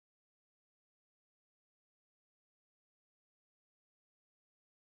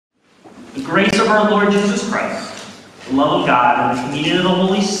The grace of our Lord Jesus Christ, the love of God, and the communion of the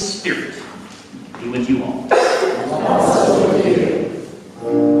Holy Spirit be with you all. Also with you.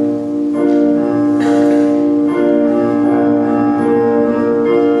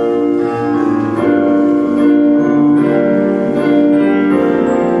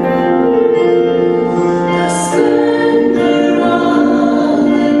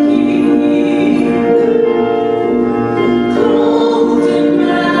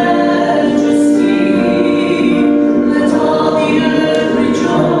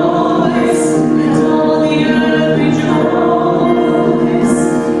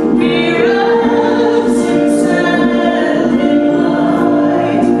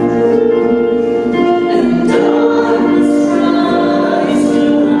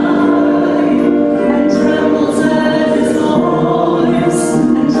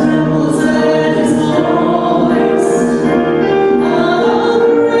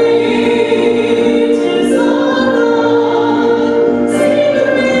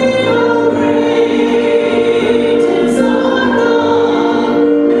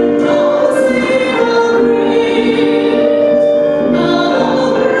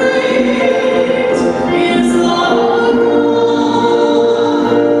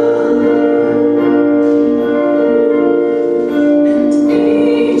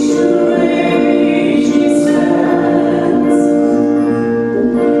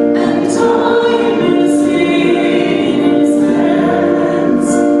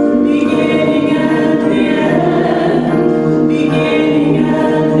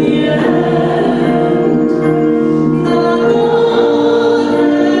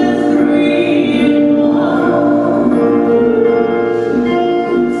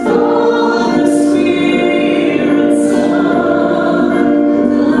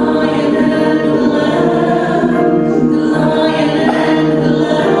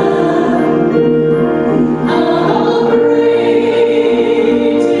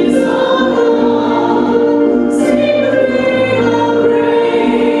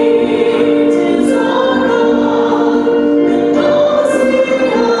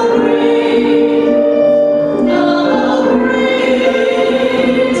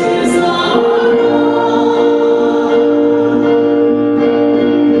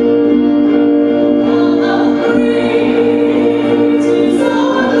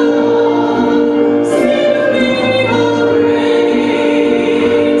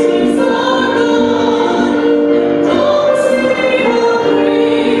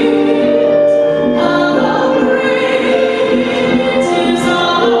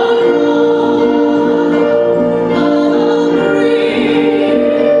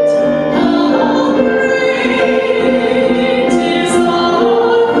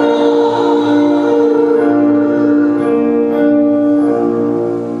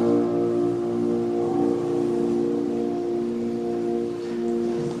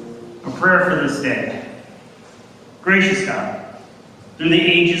 Gracious God, through the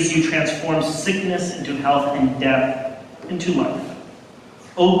ages you transform sickness into health and death into life.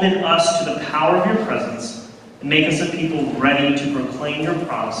 Open us to the power of your presence and make us a people ready to proclaim your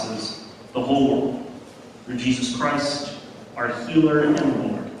promises to the whole world. Through Jesus Christ, our healer and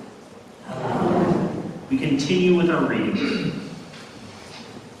Lord. Amen. We continue with our reading.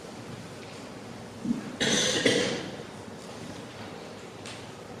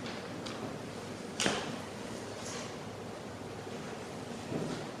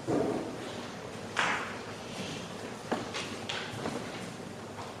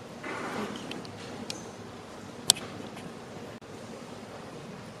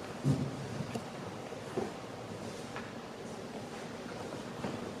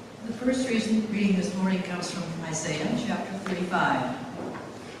 The first reading this morning comes from Isaiah chapter 35.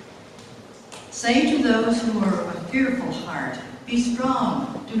 Say to those who are of fearful heart, be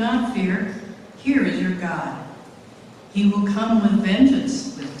strong, do not fear, here is your God. He will come with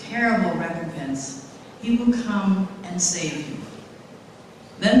vengeance, with terrible recompense. He will come and save you.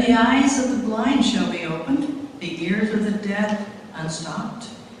 Then the eyes of the blind shall be opened, the ears of the deaf unstopped.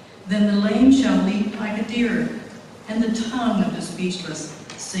 Then the lame shall leap like a deer, and the tongue of the speechless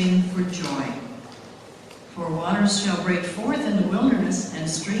sing for joy. For waters shall break forth in the wilderness and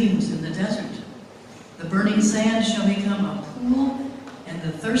streams in the desert. The burning sand shall become a pool, and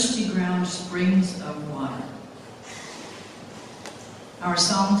the thirsty ground springs of water. Our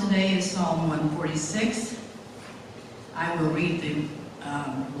psalm today is Psalm 146. I will read the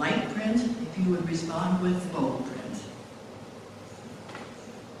light print, if you would respond with the bold print.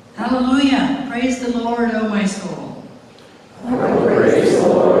 Hallelujah! Praise the Lord, O my soul. I will praise the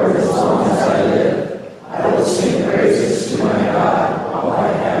Lord as long as I live. I will sing praises to my God while I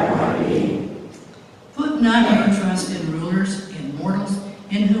have my being.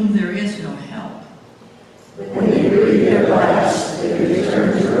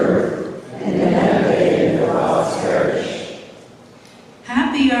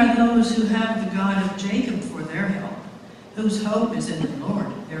 whose hope is in the Lord,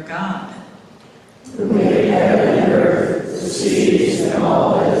 their God. Who made heaven and earth, the seas and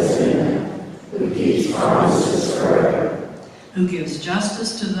all that is in them, who keeps promises forever, Who gives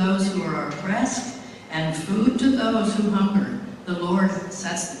justice to those who are oppressed and food to those who hunger. The Lord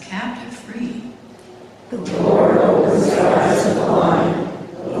sets the captive free. the Lord opens the eyes of the blind,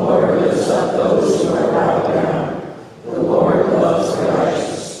 the Lord lifts up those who are bowed down, the Lord loves the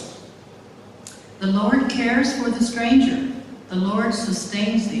righteous. The Lord cares for the stranger. The Lord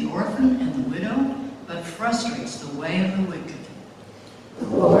sustains the orphan and the widow, but frustrates the way of the wicked. The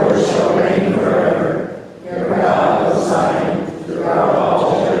Lord shall reign forever, your God, O Zion, throughout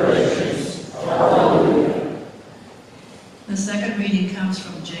all generations. Hallelujah. The second reading comes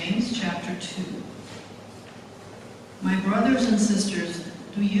from James chapter 2. My brothers and sisters,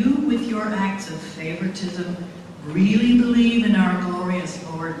 do you, with your acts of favoritism, really believe in our glorious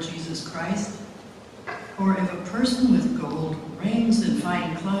Lord Jesus Christ? For if a person with gold, rings, and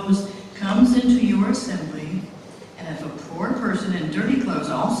fine clothes comes into your assembly, and if a poor person in dirty clothes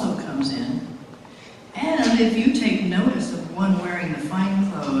also comes in, and if you take notice of one wearing the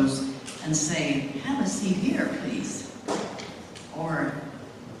fine clothes and say, "Have a seat here, please," or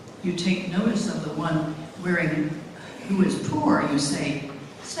you take notice of the one who is poor, you say,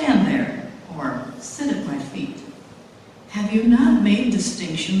 "Stand there," or "Sit at my feet," have you not made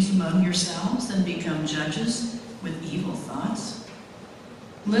distinctions among yourselves and become judges with evil thoughts?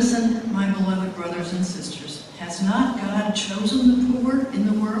 Listen, my beloved brothers and sisters, has not God chosen the poor in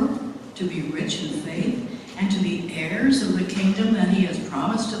the world to be rich in faith and to be heirs of the kingdom that he has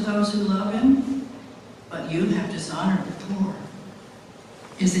promised to those who love him? But you have dishonored the poor.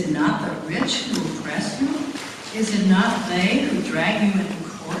 Is it not the rich who oppress you? Is it not they who drag you into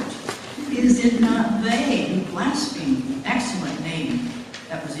court? Is it not they who blaspheme the excellent name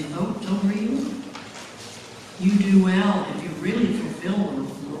that was evoked over you? You do well if you really fulfill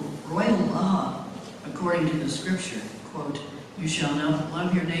the royal law according to the scripture, quote, "You shall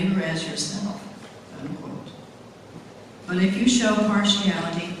love your neighbor as yourself," unquote. But if you show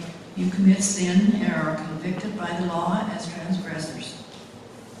partiality, you commit sin and are convicted by the law as transgressors.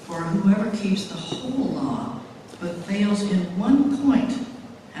 For whoever keeps the whole law but fails in one point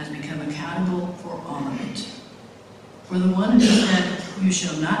has become accountable for all of it. For the one who said, "You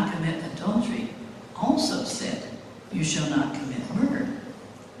shall not commit adultery," also said, "You shall not commit murder."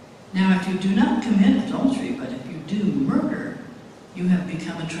 Now if you do not commit adultery, but if you do murder, you have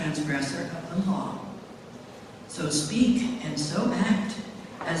become a transgressor of the law. So speak and so act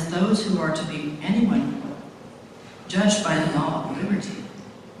as those who are to be anyone judged by the law of liberty.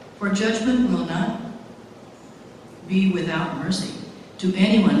 For judgment will not be without mercy to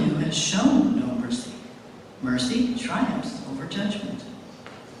anyone who has shown no mercy. Mercy triumphs over judgment.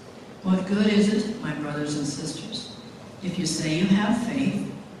 What good is it, my brothers and sisters, if you say you have faith,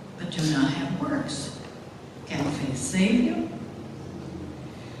 but do not have works? Can faith save you?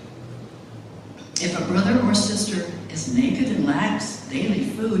 If a brother or sister is naked and lacks daily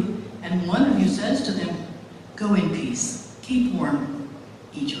food, and one of you says to them, "Go in peace, keep warm,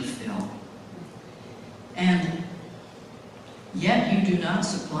 eat your fill," and yet you do not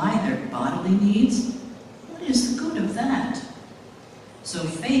supply their bodily needs, what is the good of that? So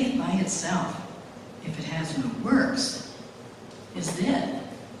faith by itself, if it has no works, is dead.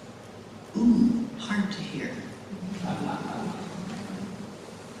 Ooh, hard to hear.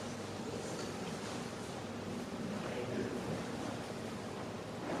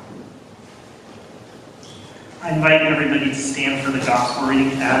 I invite everybody to stand for the gospel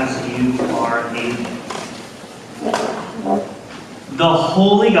reading as you are able. The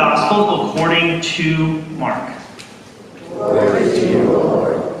Holy Gospel according to Mark. Glory to you,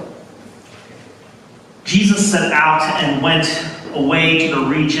 Lord. Jesus set out and went away to the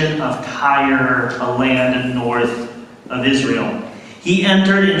region of Tyre, a land north of Israel. He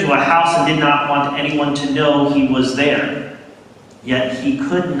entered into a house and did not want anyone to know he was there. Yet he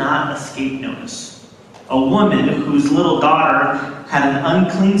could not escape notice. A woman whose little daughter had an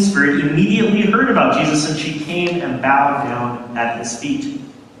unclean spirit immediately heard about Jesus, and she came and bowed down at his feet.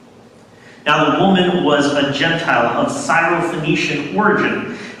 Now the woman was a Gentile of Syrophoenician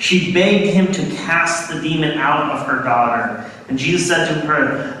origin. She begged him to cast the demon out of her daughter. And Jesus said to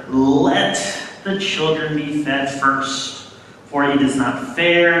her, "Let the children be fed first, for it is not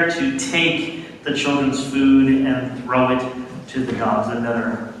fair to take the children's food and throw it to the dogs."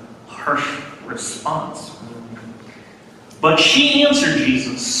 Another harsh response. But she answered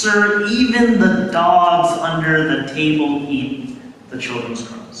Jesus, "Sir, even the dogs under the table eat the children's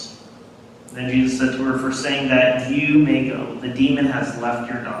crumbs." Then Jesus said to her, "For saying that, you may go. The demon has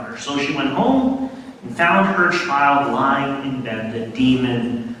left your daughter." So she went home and found her child lying in bed, the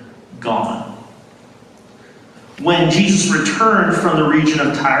demon gone. When Jesus returned from the region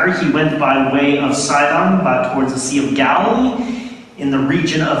of Tyre, he went by way of Sidon, towards the Sea of Galilee, in the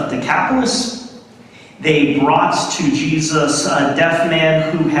region of Decapolis. They brought to Jesus a deaf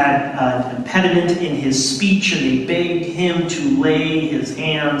man who had an impediment in his speech, and they begged him to lay his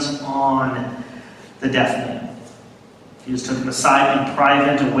hands on the deaf man. Jesus took him aside in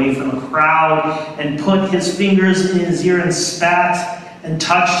private, away from the crowd, and put his fingers in his ear and spat and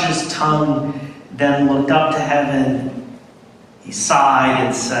touched his tongue. Then looked up to heaven, he sighed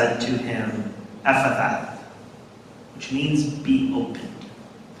and said to him, Ephatha, which means be opened.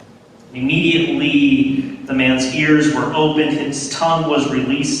 Immediately the man's ears were opened, his tongue was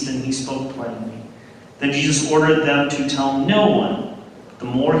released, and he spoke plainly. Then Jesus ordered them to tell no one. The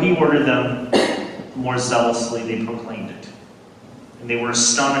more he ordered them, the more zealously they proclaimed it. And they were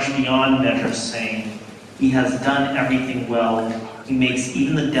astonished beyond measure, saying, He has done everything well. He makes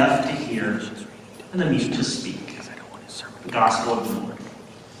even the deaf to hear and the mute to speak. The Gospel of the Lord.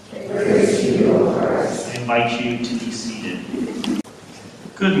 Praise to you, O Christ. I invite you to be seated.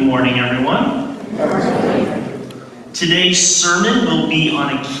 Good morning, everyone. Today's sermon will be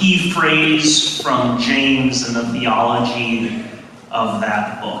on a key phrase from James and the theology of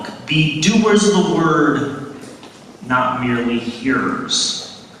that book. Be doers of the word, not merely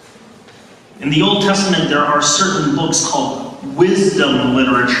hearers. In the Old Testament, there are certain books called wisdom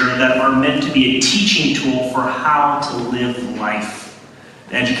literature that are meant to be a teaching tool for how to live life.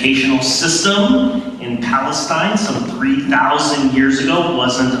 The educational system in Palestine some 3,000 years ago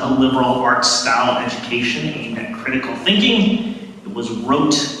wasn't a liberal arts style education aimed at critical thinking. It was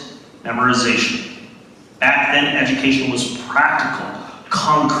rote memorization. Back then, education was practical,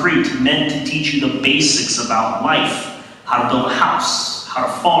 concrete, meant to teach you the basics about life, how to build a house, how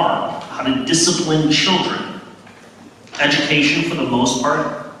to farm, how to discipline children. Education, for the most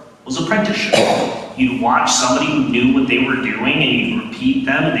part, was apprenticeship. You'd watch somebody who knew what they were doing, and you'd repeat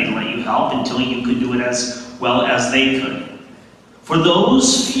them, and they'd let you help until you could do it as well as they could. For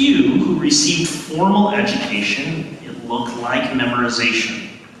those few who received formal education, it looked like memorization.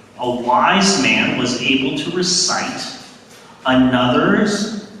 A wise man was able to recite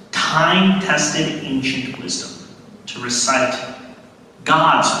another's time-tested ancient wisdom, to recite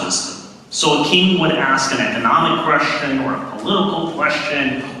God's wisdom. So a king would ask an economic question or a political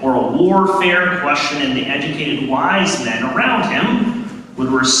question or a warfare question, and the educated wise men around him would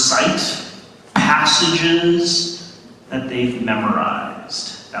recite passages that they've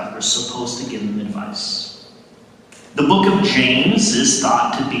memorized that were supposed to give them advice. The book of James is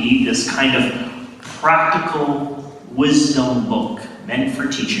thought to be this kind of practical wisdom book meant for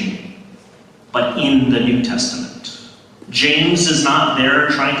teaching, but in the New Testament. James is not there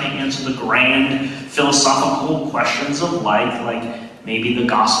trying to answer the grand philosophical questions of life, like maybe the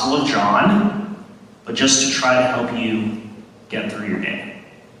Gospel of John, but just to try to help you get through your day.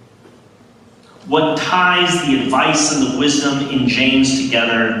 What ties the advice and the wisdom in James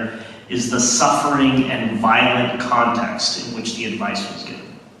together is the suffering and violent context in which the advice was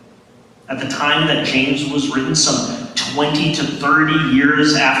given. At the time that James was written, some 20 to 30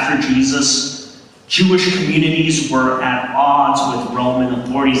 years after Jesus, Jewish communities were at odds with Roman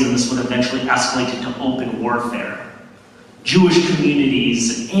authorities, and this would eventually escalate into open warfare. Jewish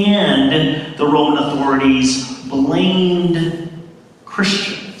communities and the Roman authorities blamed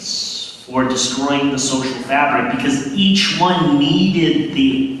Christians for destroying the social fabric because each one needed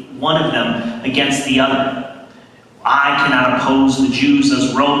the one of them against the other. I cannot oppose the Jews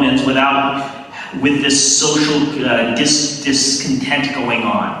as Romans with this social discontent going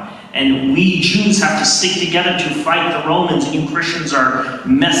on. And we Jews have to stick together to fight the Romans, and you Christians are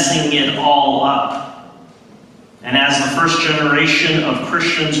messing it all up. And as the first generation of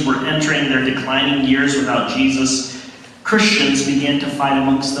Christians were entering their declining years without Jesus, Christians began to fight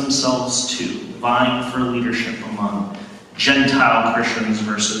amongst themselves too, vying for leadership among Gentile Christians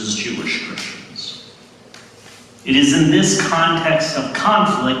versus Jewish Christians. It is in this context of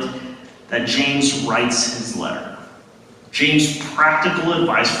conflict that James writes his letter. James' practical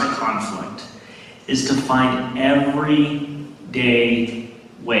advice for conflict is to find everyday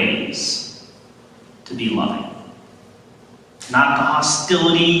ways to be loving. Not the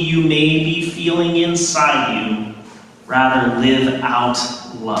hostility you may be feeling inside you, rather live out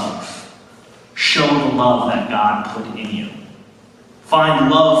love. Show the love that God put in you. Find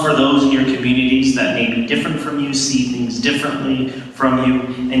love for those in your communities that may be different from you, see things differently from you.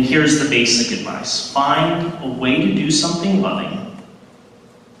 And here's the basic advice. Find a way to do something loving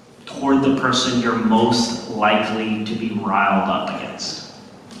toward the person you're most likely to be riled up against.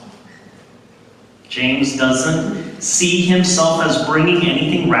 James doesn't see himself as bringing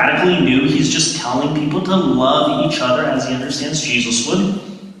anything radically new. He's just telling people to love each other as he understands Jesus would.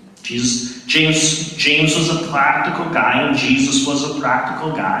 James was a practical guy, and Jesus was a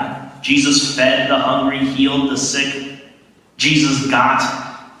practical guy. Jesus fed the hungry, healed the sick. Jesus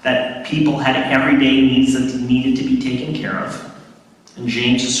got that people had everyday needs that needed to be taken care of. And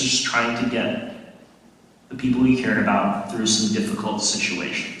James is just trying to get the people he cared about through some difficult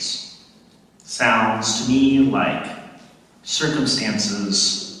situations. Sounds to me like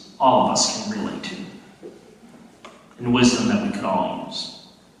circumstances all of us can relate to, and wisdom that we could all use.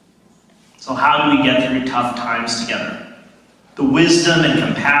 So how do we get through tough times together? The wisdom and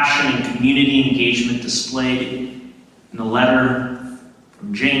compassion and community engagement displayed in the letter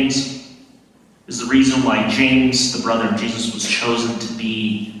from James is the reason why James, the brother of Jesus, was chosen to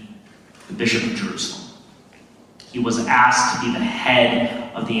be the Bishop of Jerusalem. He was asked to be the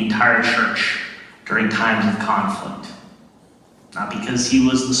head of the entire church during times of conflict. Not because he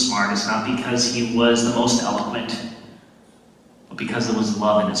was the smartest, not because he was the most eloquent, but because there was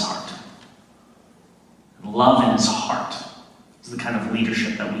love in his heart. And love in his heart is the kind of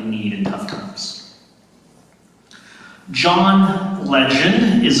leadership that we need in tough times. John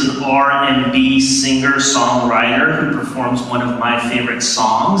Legend is an R&B singer-songwriter who performs one of my favorite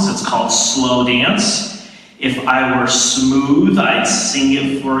songs. It's called Slow Dance. If I were smooth, I'd sing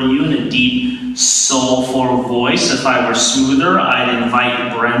it for you in a deep, soulful voice. If I were smoother, I'd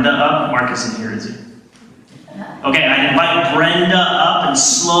invite Brenda up. Mark isn't here, is he? Okay, I'd invite Brenda up and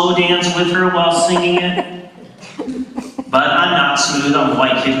slow dance with her while singing it. But I'm not smooth. I'm a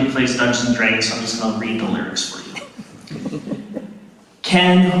white kid who plays Dungeons and Dragons, so I'm just going to read the lyrics for you.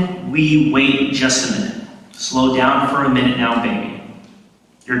 Can we wait just a minute? Slow down for a minute now, baby.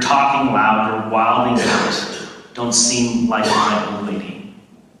 You're talking loud, you're wilding out. Don't seem like my old lady.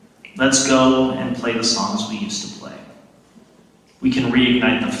 Let's go and play the songs we used to play. We can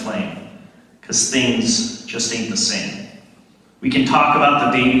reignite the flame, because things just ain't the same. We can talk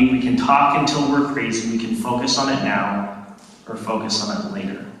about the baby, we can talk until we're crazy, we can focus on it now, or focus on it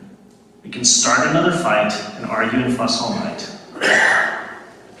later. We can start another fight and argue and fuss all night.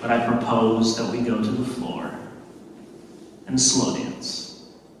 But I propose that we go to the floor and slow dance.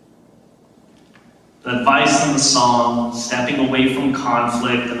 The advice in the song, stepping away from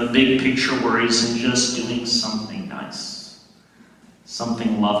conflict and the big picture worries and just doing something nice,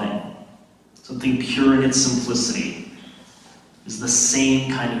 something loving, something pure in its simplicity, is the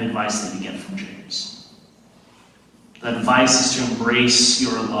same kind of advice that you get from James. The advice is to embrace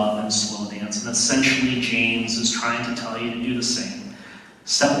your love and slow dance, and essentially James is trying to tell you to do the same.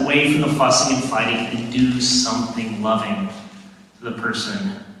 Step away from the fussing and fighting and do something loving to the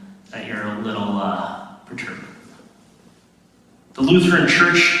person that you're a little perturbed. The Lutheran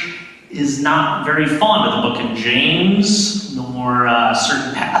Church is not very fond of the book of James, nor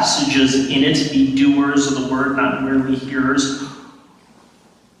certain passages in it. Be doers of the word, not merely hearers.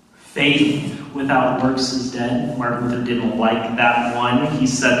 Faith without works is dead. Martin Luther didn't like that one. He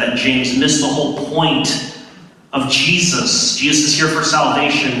said that James missed the whole point of Jesus. Jesus is here for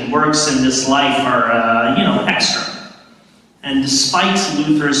salvation. Works in this life are, extra. And despite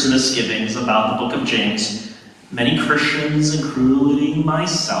Luther's misgivings about the book of James, many Christians, including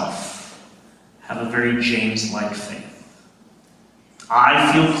myself, have a very James-like faith.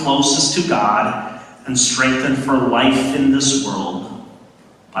 I feel closest to God and strengthened for life in this world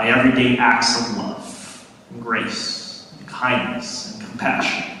by everyday acts of love and grace and kindness and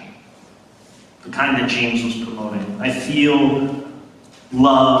compassion, the kind that James was promoting. I feel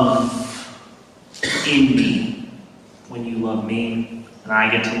love in me when you love me, and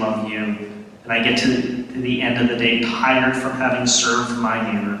I get to love you, and I get to the end of the day tired from having served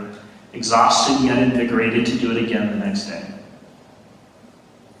my neighbor, exhausted yet invigorated to do it again the next day.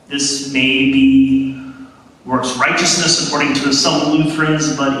 This may be works righteousness according to some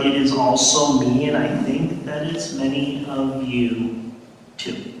Lutherans, but it is also me, and I think that it's many of you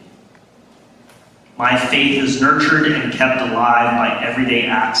too. My faith is nurtured and kept alive by everyday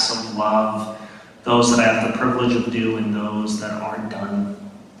acts of love, those that I have the privilege of doing and those that are done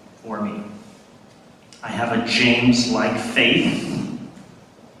for me. I have a James-like faith.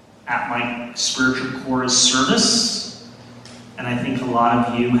 At my spiritual core is service, and I think a lot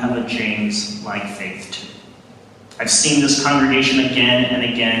of you have a James-like faith too. I've seen this congregation again and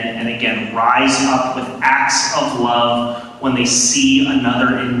again and again rise up with acts of love when they see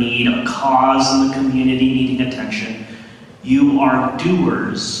another in need, a cause in the community needing attention. You are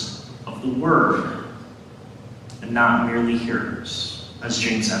doers of the word and not merely hearers, as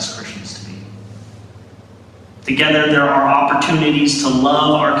James asks Christians to be. Together, there are opportunities to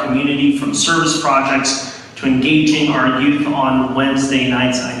love our community, from service projects to engaging our youth on Wednesday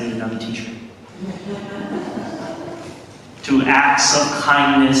nights. I need another teacher. To acts of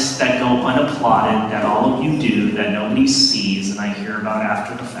kindness that go unapplauded, that all of you do, that nobody sees, and I hear about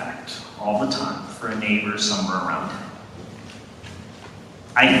after the fact all the time for a neighbor somewhere around town.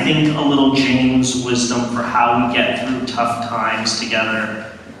 I think a little James' wisdom for how we get through tough times together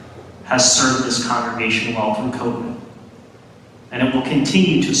has served this congregation well through COVID. And it will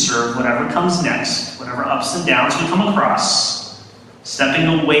continue to serve whatever comes next, whatever ups and downs we come across, stepping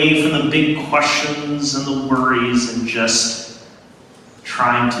away from the big questions and the worries and just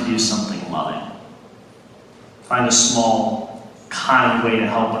trying to do something loving. Find a small, kind way to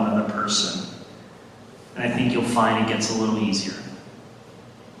help another person. And I think you'll find it gets a little easier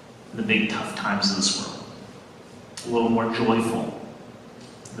in the big tough times of this world. A little more joyful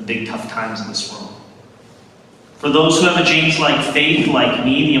in the big tough times of this world. For those who have a James-like faith, like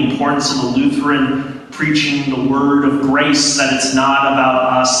me, the importance of a Lutheran preaching the word of grace, that it's not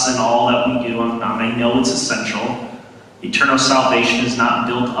about us and all that we do. I know it's essential. Eternal salvation is not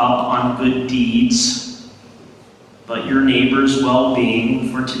built up on good deeds, but your neighbor's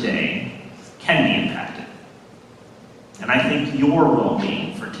well-being for today can be impacted. And I think your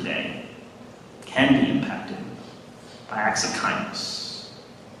well-being for today can be impacted by acts of kindness.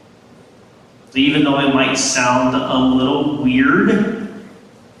 So even though it might sound a little weird,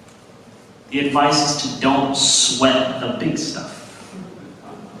 the advice is to don't sweat the big stuff,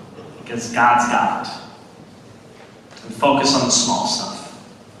 because God's got it. And focus on the small stuff,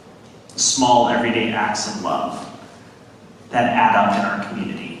 the small everyday acts of love that add up in our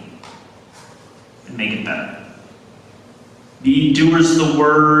community and make it better. Be doers of the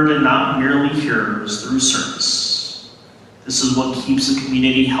word and not merely hearers through service. This is what keeps a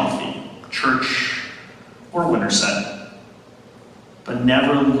community healthy, church or Winterset. But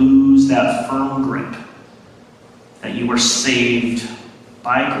never lose that firm grip that you were saved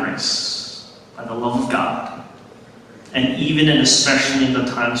by grace, by the love of God. And even and especially in the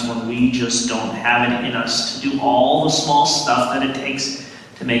times when we just don't have it in us to do all the small stuff that it takes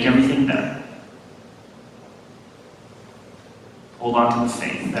to make everything better. Hold on to the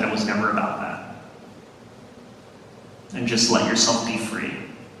faith that it was never about that. And just let yourself be free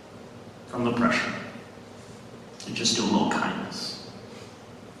from the pressure to just do a little kindness.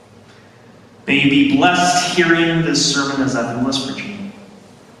 May you be blessed hearing this sermon as I've been blessed preaching.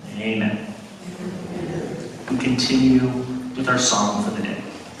 Amen. We continue with our song for the day.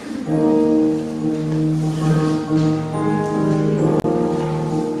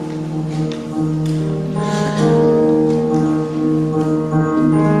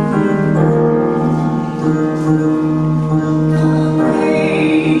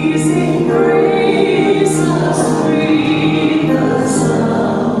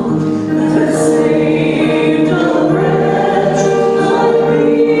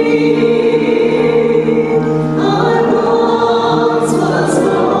 Once was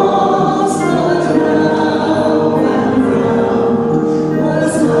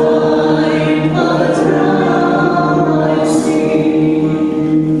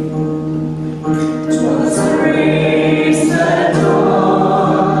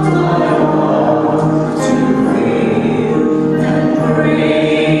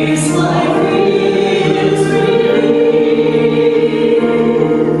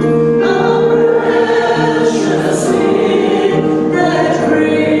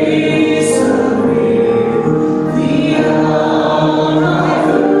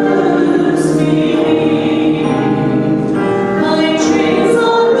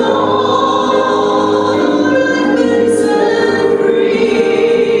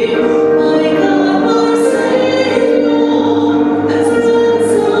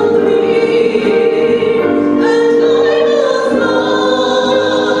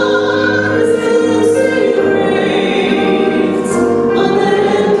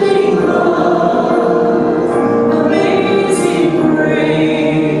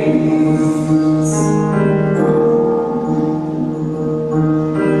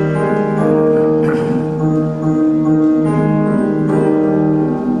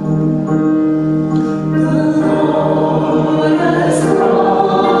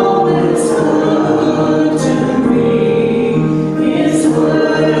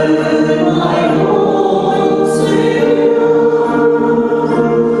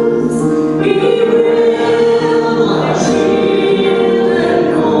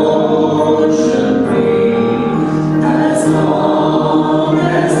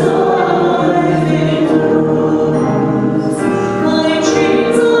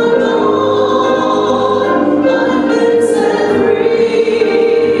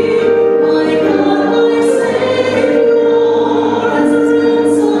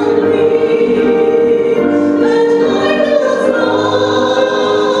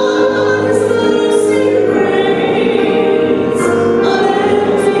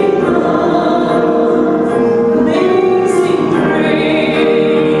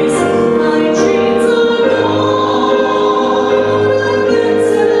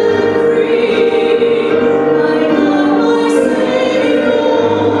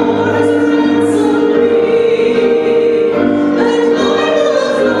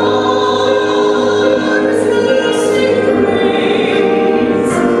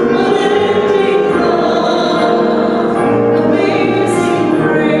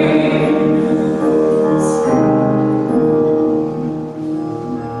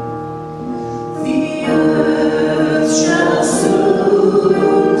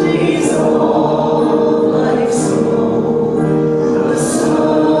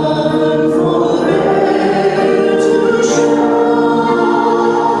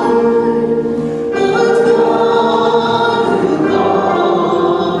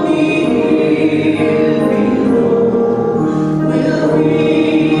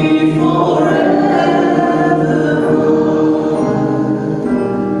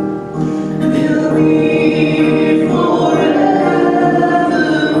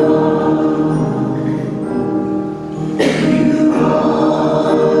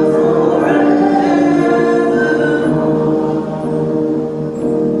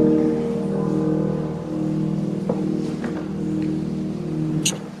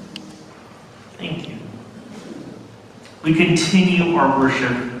we continue our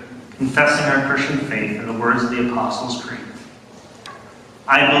worship, confessing our Christian faith in the words of the Apostles' Creed.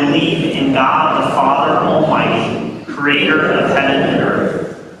 I believe in God the Father Almighty, creator of heaven and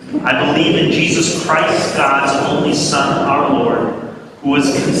earth. I believe in Jesus Christ, God's only Son, our Lord, who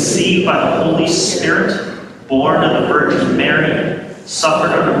was conceived by the Holy Spirit, born of the Virgin Mary,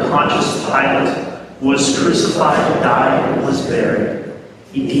 suffered under Pontius Pilate, was crucified, died, and was buried.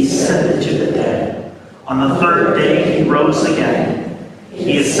 He descended to the dead. On the third day he rose again.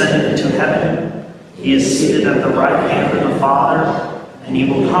 He ascended into heaven. He is seated at the right hand of the Father, and he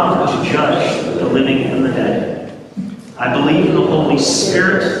will come to judge the living and the dead. I believe in the Holy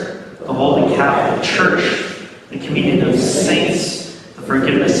Spirit, the Holy Catholic Church, the communion of saints, the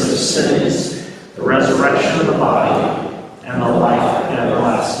forgiveness of sins, the resurrection of the body, and the life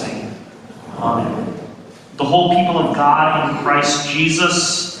everlasting. Amen. The whole people of God in Christ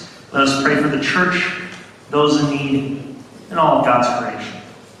Jesus, let us pray for the church, those in need, and all of God's creation.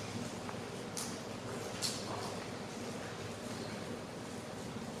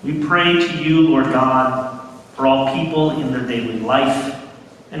 We pray to you, Lord God, for all people in their daily life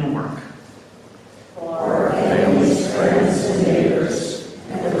and work. For our families, friends, and neighbors,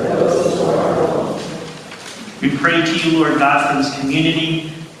 and for those who are alone. We pray to you, Lord God, for this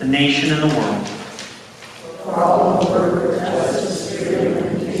community, the nation, and the world. For all who work for justice, freedom,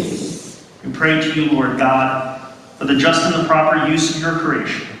 and peace. We pray to you, Lord God, for the just and the proper use of your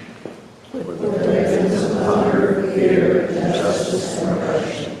creation. For the victims of hunger, fear, injustice, and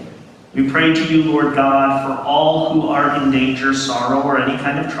oppression. We pray to you, Lord God, for all who are in danger, sorrow, or any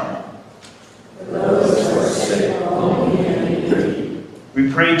kind of trouble. For those who are sick, lonely, and in need.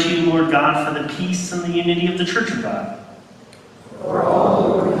 We pray to you, Lord God, for the peace and the unity of the Church of God. For all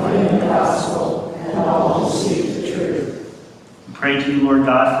who proclaim the gospel and all who seek the truth. We pray to you, Lord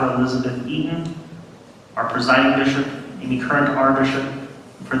God, for Elizabeth Eaton, our presiding bishop, Amy Current, our bishop,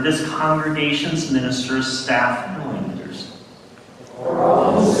 and for this congregation's ministers, staff, and lay leaders. For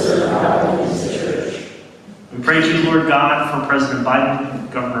all who serve God in His church. We pray to you, Lord God, for President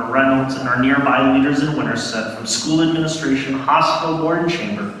Biden, Governor Reynolds, and our nearby leaders in Winterset, from school administration, hospital board, and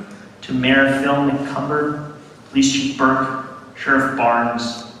chamber, to Mayor Phil McCumber, Police Chief Burke, Sheriff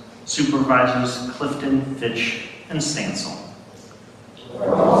Barnes, Supervisors Clifton, Fitch, and Stansel.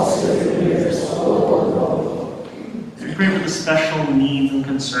 For all civic leaders, local and local. We pray for the special needs and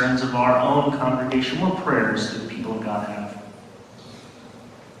concerns of our own congregation. What prayers do the people of God have?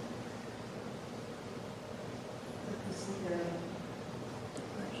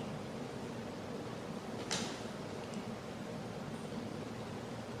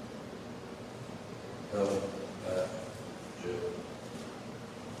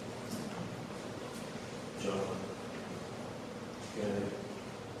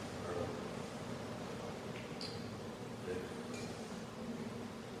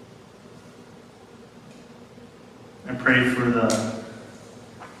 I pray for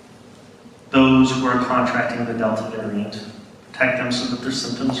those who are contracting the Delta variant. Protect them so that their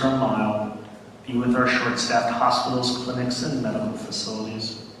symptoms are mild. Be with our short-staffed hospitals, clinics, and medical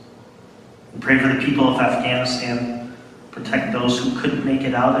facilities. And pray for the people of Afghanistan. Protect those who couldn't make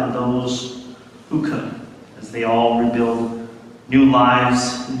it out and those who could, as they all rebuild new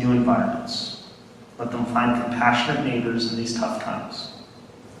lives and new environments. Let them find compassionate neighbors in these tough times.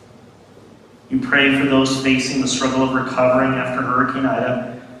 We pray for those facing the struggle of recovering after Hurricane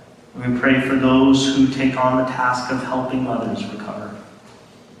Ida. And we pray for those who take on the task of helping others recover.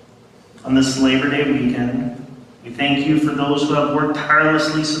 On this Labor Day weekend, we thank you for those who have worked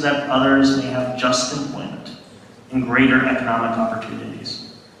tirelessly so that others may have just employment and greater economic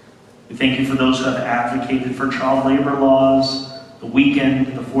opportunities. We thank you for those who have advocated for child labor laws, the weekend,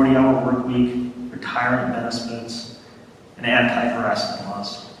 the 40-hour work week, retirement benefits, and anti-harassment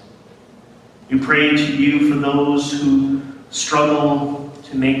laws. We pray to you for those who struggle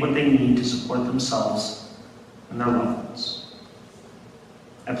to make what they need to support themselves and their loved ones.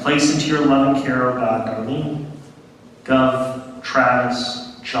 I place into your loving care, O God, Darlene, Gov,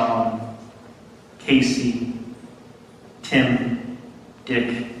 Travis, John, Casey, Tim,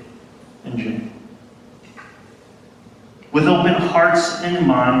 Dick, and Jim. With open hearts and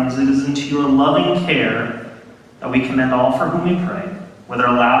minds, it is into your loving care that we commend all for whom we pray, whether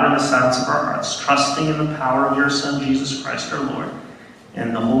aloud or in the silence of our hearts, trusting in the power of your Son, Jesus Christ our Lord,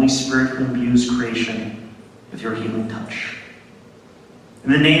 and the Holy Spirit who imbues creation with your healing touch.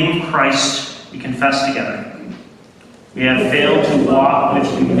 In the name of Christ, we confess together. We have failed to walk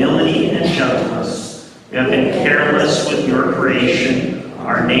with humility and gentleness. We have been careless with your creation,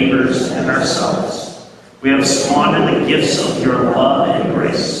 our neighbors, and ourselves. We have squandered the gifts of your love and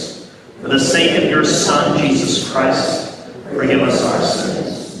grace. For the sake of your Son, Jesus Christ, forgive us our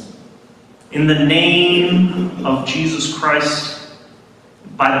sins. In the name of Jesus Christ,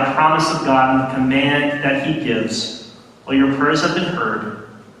 by the promise of God and the command that he gives, all your prayers have been heard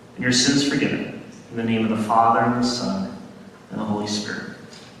and your sins forgiven. In the name of the Father, and the Son, and the Holy Spirit.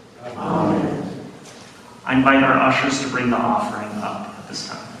 Amen. I invite our ushers to bring the offering up at this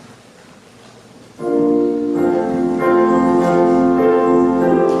time.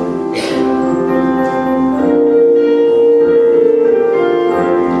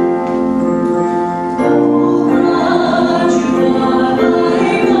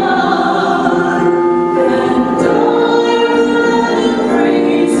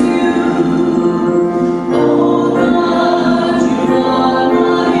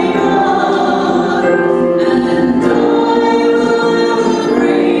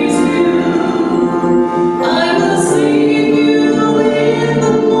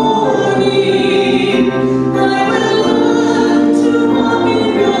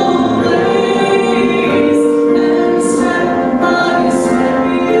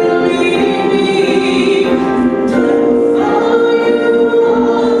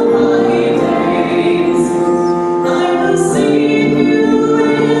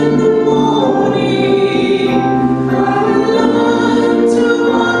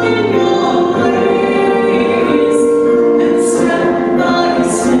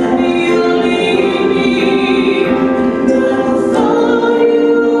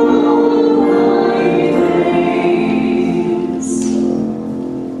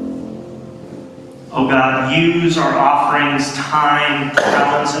 Use our offerings, time,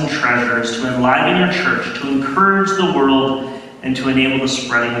 talents, and treasures to enliven your church, to encourage the world, and to enable the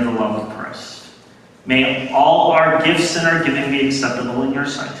spreading of the love of Christ. May all our gifts and our giving be acceptable in your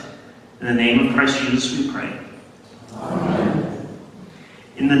sight. In the name of Christ Jesus we pray. Amen.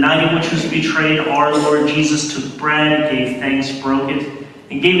 In the night in which he was betrayed, our Lord Jesus took bread, gave thanks, broke it,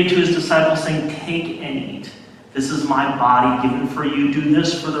 and gave it to his disciples, saying, "Take and eat. This is my body given for you. Do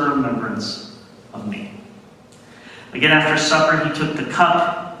this for the remembrance of me." Again, after supper, he took the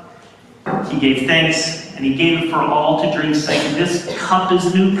cup, he gave thanks, and he gave it for all to drink, saying, "This cup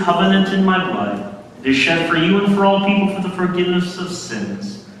is new covenant in my blood. It is shed for you and for all people for the forgiveness of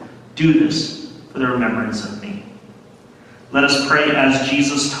sins. Do this for the remembrance of me." Let us pray as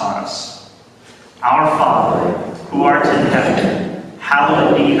Jesus taught us. Our Father, who art in heaven,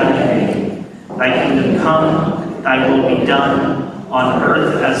 hallowed be thy name. Thy kingdom come, thy will be done, on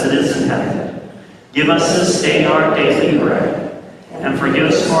earth as it is in heaven. Give us this day our daily bread, and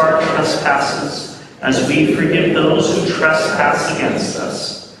forgive us for our trespasses, as we forgive those who trespass against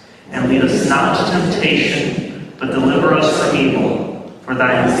us. And lead us not to temptation, but deliver us from evil. For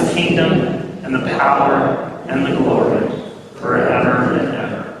thine is the kingdom, and the power, and the glory, forever and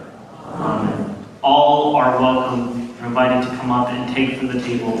ever. Amen. All are welcome and invited to come up and take from the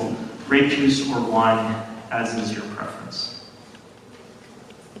table grape juice or wine, as is your preference.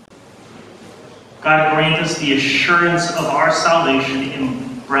 God, grant us the assurance of our salvation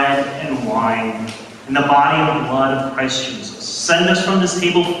in bread and wine, in the body and blood of Christ Jesus. Send us from this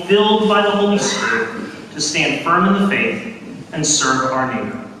table filled by the Holy Spirit to stand firm in the faith and serve our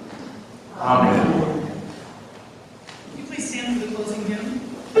neighbor. Amen. Would you please stand for the closing hymn?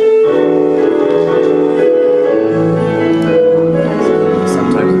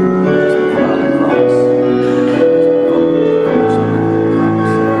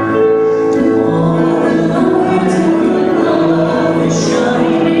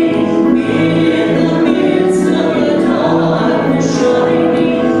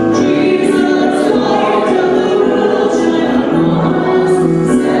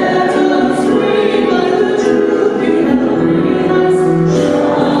 Set us free.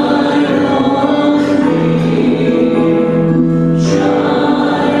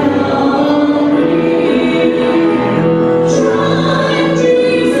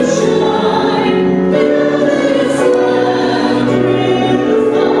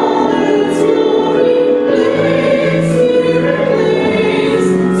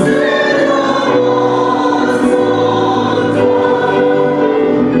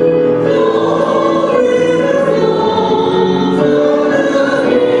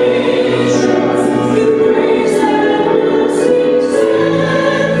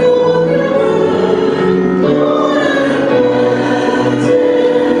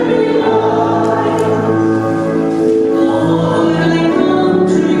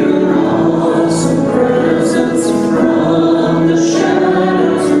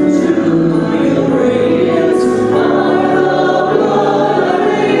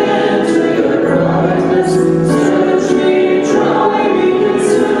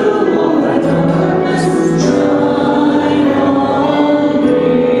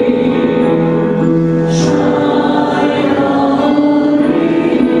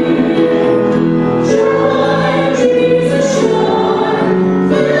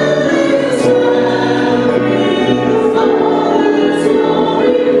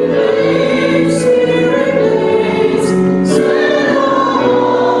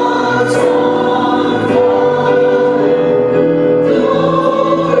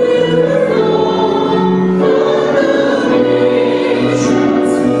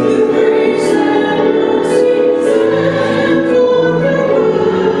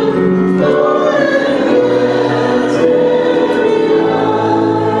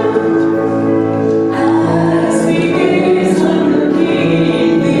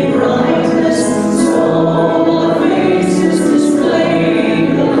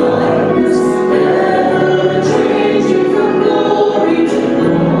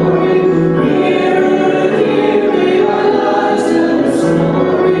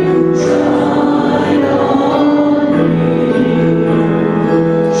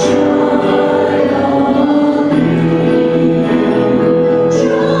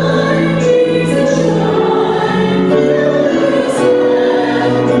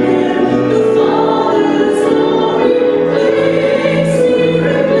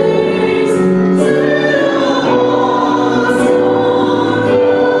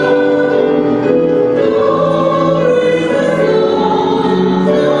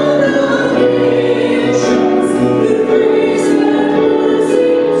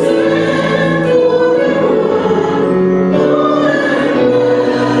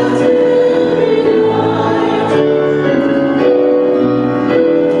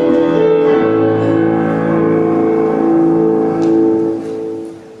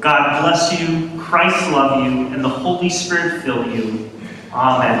 fill you.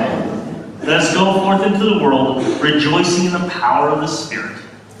 Amen. Let us go forth into the world, rejoicing in the power of the Spirit.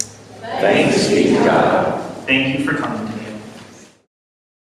 Thanks be to God. Thank you for coming.